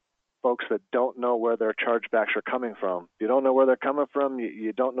of folks that don't know where their chargebacks are coming from. You don't know where they're coming from,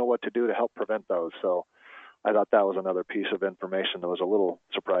 you don't know what to do to help prevent those. So I thought that was another piece of information that was a little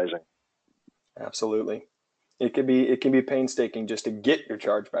surprising. Absolutely. It can be painstaking just to get your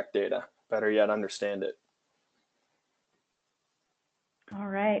chargeback data. Better yet, understand it. All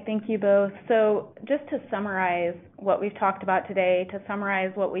right, thank you both. So just to summarize what we've talked about today, to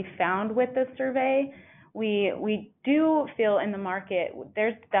summarize what we found with this survey, we do feel in the market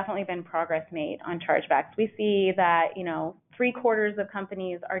there's definitely been progress made on chargebacks. We see that 3/4 of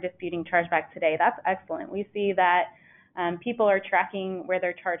companies are disputing chargebacks today. That's excellent. We see that people are tracking where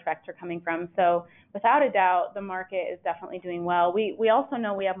their chargebacks are coming from. So without a doubt, the market is definitely doing well. We also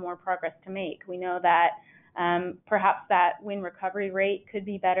know we have more progress to make. We know that perhaps that win recovery rate could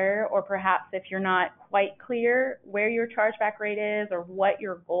be better, or perhaps if you're not quite clear where your chargeback rate is or what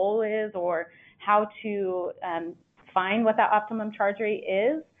your goal is or how to find what that optimum charge rate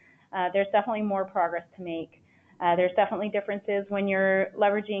is, there's definitely more progress to make. There's definitely differences when you're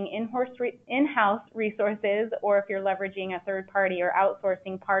leveraging in-house resources, or if you're leveraging a third party or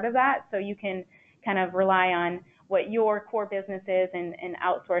outsourcing part of that, so you can kind of rely on what your core business is and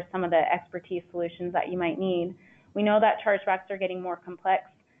outsource some of the expertise solutions that you might need. We know that chargebacks are getting more complex.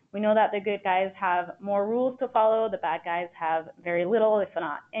 We know that the good guys have more rules to follow. The bad guys have very little, if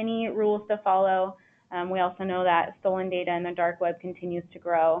not any, rules to follow. We also know that stolen data in the dark web continues to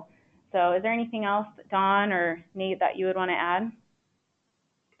grow. So is there anything else, Don or Nate, that you would want to add?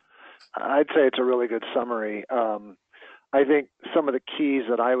 I'd say it's a really good summary. I think some of the keys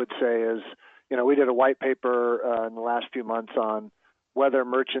that I would say is, we did a white paper in the last few months on whether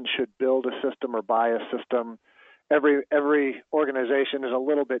merchants should build a system or buy a system. Every organization is a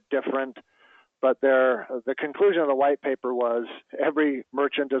little bit different, but the conclusion of the white paper was every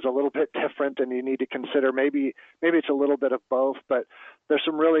merchant is a little bit different, and you need to consider maybe it's a little bit of both. But there's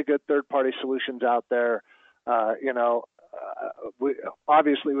some really good third-party solutions out there.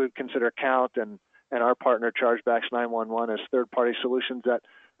 Obviously we would consider Count and our partner Chargebacks 911 as third-party solutions.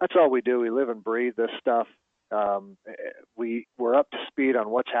 That's all we do. We live and breathe this stuff. We're up to speed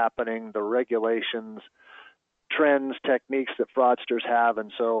on what's happening, the regulations, trends, techniques that fraudsters have,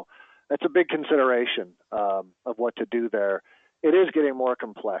 and so that's a big consideration of what to do there. It is getting more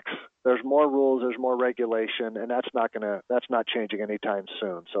complex. There's more rules, there's more regulation, and that's not changing anytime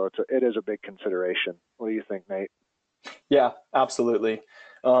soon. So it is a big consideration. What do you think, Nate? Yeah, absolutely.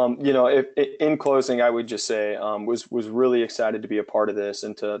 In closing, I would just say was really excited to be a part of this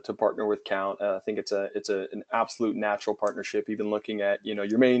and to partner with Count. I think it's an absolute natural partnership. Even looking at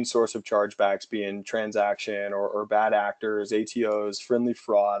your main source of chargebacks being transaction or bad actors, ATOs, friendly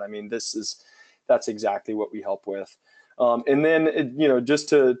fraud. I mean, that's exactly what we help with. And then, just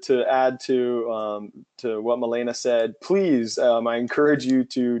to add to what Milena said, please, I encourage you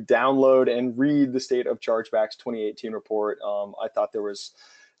to download and read the State of Chargebacks 2018 report. I thought there was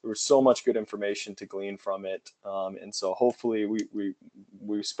so much good information to glean from it, and so hopefully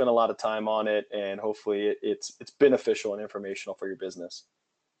we spent a lot of time on it, and hopefully it's beneficial and informational for your business.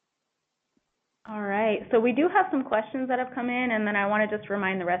 All right, so we do have some questions that have come in, and then I want to just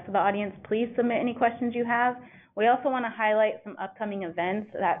remind the rest of the audience, please submit any questions you have. We also want to highlight some upcoming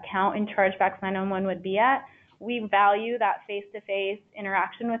events that Count and Chargebacks 911 would be at. We value that face-to-face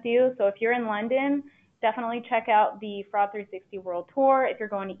interaction with you. So if you're in London, definitely check out the Fraud 360 World Tour. If you're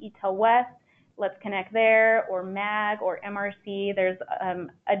going to eTel West, let's connect there, or MAG or MRC. There's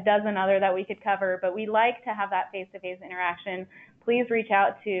a dozen other that we could cover, but we like to have that face-to-face interaction. Please reach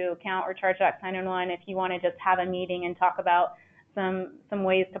out to Count or Chargebacks 911 if you want to just have a meeting and talk about some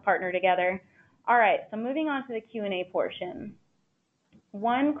ways to partner together. All right, so moving on to the Q&A portion.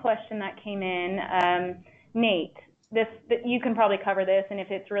 One question that came in, Nate, you can probably cover this, and if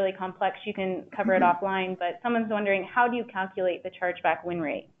it's really complex, you can cover it offline, but someone's wondering, how do you calculate the chargeback win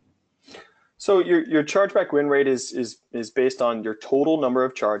rate? So your chargeback win rate is based on your total number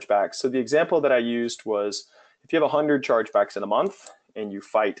of chargebacks. So the example that I used was, if you have 100 chargebacks in a month and you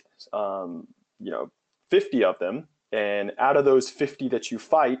fight 50 of them, and out of those 50 that you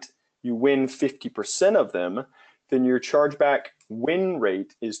fight, you win 50% of them, then your chargeback win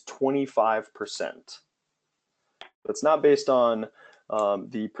rate is 25%. It's not based on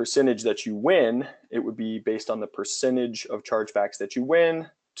the percentage that you win. It would be based on the percentage of chargebacks that you win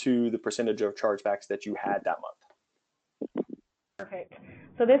to the percentage of chargebacks that you had that month. Perfect.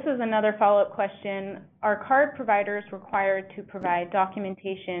 So this is another follow-up question. Are card providers required to provide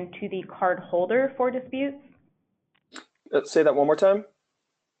documentation to the card holder for disputes? Say that one more time.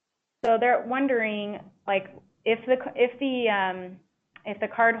 So they're wondering, like, if the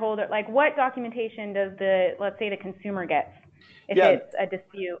card holder, like, what documentation does let's say the consumer gets if it's a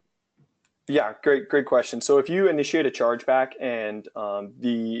dispute? Yeah, great question. So if you initiate a chargeback and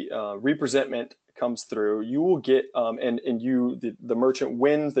the representment comes through, you will get the merchant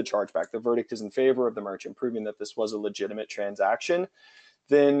wins the chargeback. The verdict is in favor of the merchant, proving that this was a legitimate transaction.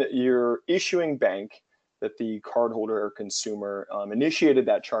 Then your issuing bank that the cardholder or consumer initiated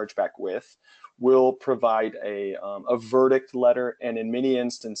that chargeback with will provide a verdict letter, and in many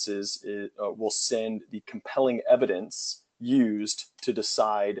instances it will send the compelling evidence used to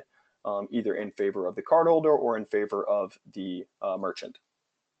decide either in favor of the cardholder or in favor of the merchant.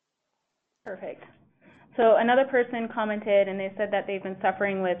 Perfect. So another person commented, and they said that they've been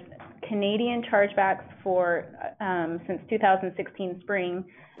suffering with Canadian chargebacks since 2016 spring.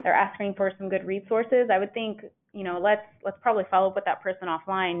 They're asking for some good resources. I would think, let's probably follow up with that person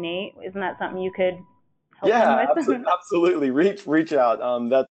offline. Nate, isn't that something you could help them with? Absolutely. Reach out.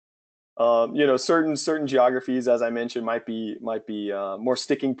 certain geographies, as I mentioned, might be more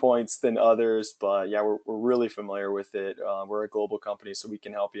sticking points than others. But yeah, we're really familiar with it. We're a global company, so we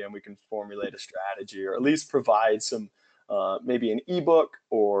can help you, and we can formulate a strategy, or at least provide some maybe an ebook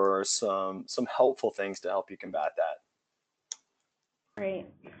or some helpful things to help you combat that. Great.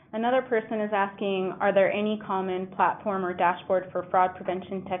 Another person is asking, are there any common platform or dashboard for fraud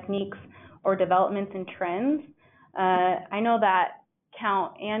prevention techniques or developments and trends? I know that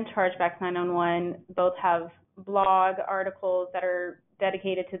Count and Chargebacks 911 both have blog articles that are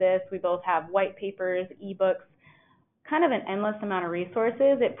dedicated to this. We both have white papers, ebooks, kind of an endless amount of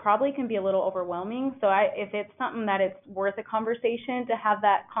resources. It probably can be a little overwhelming. So if it's something that it's worth a conversation to have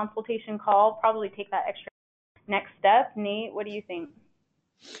that consultation call, probably take that extra next step. Nate, what do you think?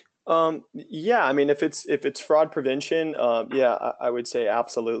 Yeah, I mean, if it's fraud prevention, yeah, I would say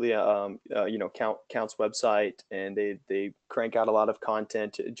absolutely. Count's website, and they crank out a lot of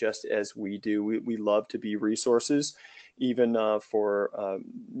content just as we do. We love to be resources, even for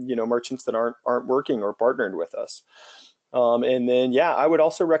merchants that aren't working or partnered with us. And then, yeah, I would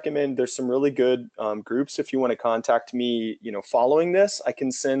also recommend there's some really good groups. If you want to contact me, following this, I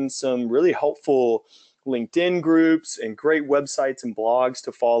can send some really helpful LinkedIn groups and great websites and blogs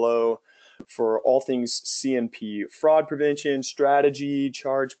to follow for all things CNP fraud prevention, strategy,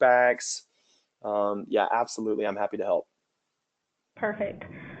 chargebacks. Yeah, absolutely. I'm happy to help. Perfect.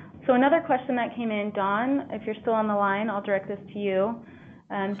 So another question that came in, Don, if you're still on the line, I'll direct this to you.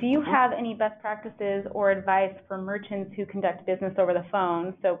 Do you have any best practices or advice for merchants who conduct business over the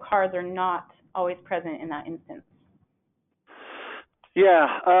phone, so cards are not always present in that instance?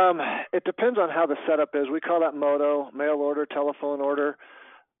 Yeah, it depends on how the setup is. We call that MOTO, mail order, telephone order.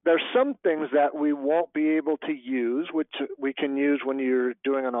 There's some things that we won't be able to use, which we can use when you're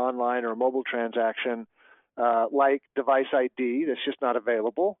doing an online or a mobile transaction, like device ID. That's just not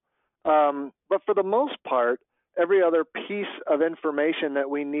available. But for the most part, every other piece of information that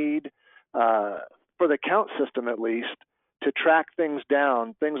we need for the Count system, at least, to track things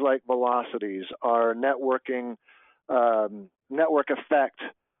down, things like velocities, our networking, network effect,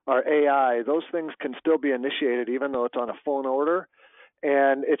 our AI, those things can still be initiated even though it's on a phone order.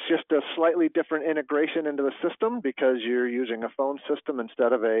 And it's just a slightly different integration into the system because you're using a phone system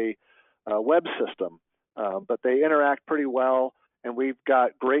instead of a web system. But they interact pretty well, and we've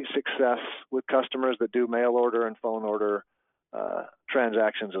got great success with customers that do mail order and phone order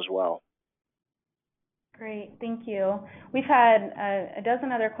transactions as well. Great, thank you. We've had a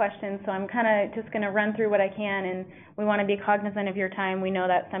dozen other questions, so I'm kind of just going to run through what I can, and we want to be cognizant of your time. We know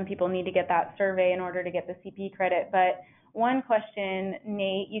that some people need to get that survey in order to get the CP credit, but one question,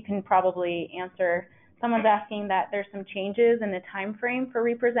 Nate, you can probably answer. Someone's asking that there's some changes in the time frame for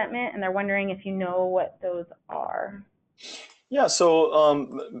representment, and they're wondering if you know what those are. Yeah,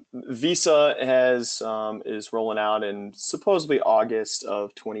 so Visa is rolling out in supposedly August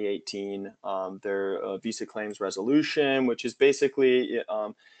of 2018 their Visa Claims Resolution, which is basically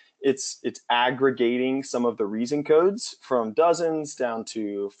it's aggregating some of the reason codes from dozens down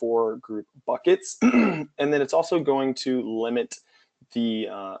to 4 group buckets, and then it's also going to limit the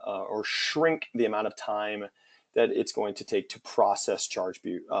or shrink the amount of time that it's going to take to process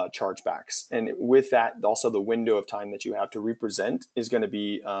chargebacks. And with that, also the window of time that you have to represent is going to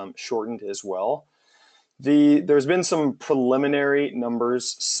be shortened as well. There's been some preliminary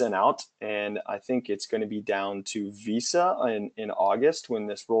numbers sent out, and I think it's going to be down to Visa in August when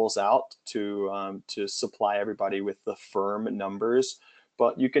this rolls out to supply everybody with the firm numbers.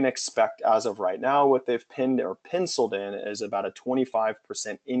 But you can expect, as of right now, what they've pinned or penciled in is about a 25%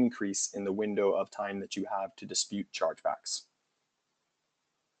 increase in the window of time that you have to dispute chargebacks.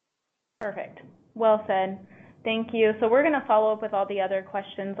 Perfect. Well said. Thank you. So we're going to follow up with all the other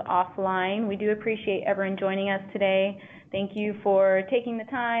questions offline. We do appreciate everyone joining us today. Thank you for taking the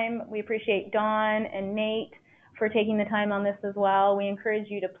time. We appreciate Dawn and Nate for taking the time on this as well. We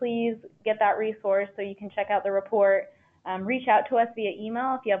encourage you to please get that resource so you can check out the report. Reach out to us via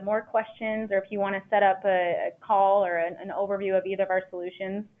email if you have more questions or if you want to set up a call or an overview of either of our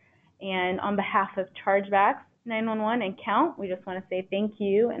solutions. And on behalf of Chargebacks 911 and Count, we just want to say thank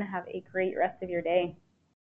you and have a great rest of your day.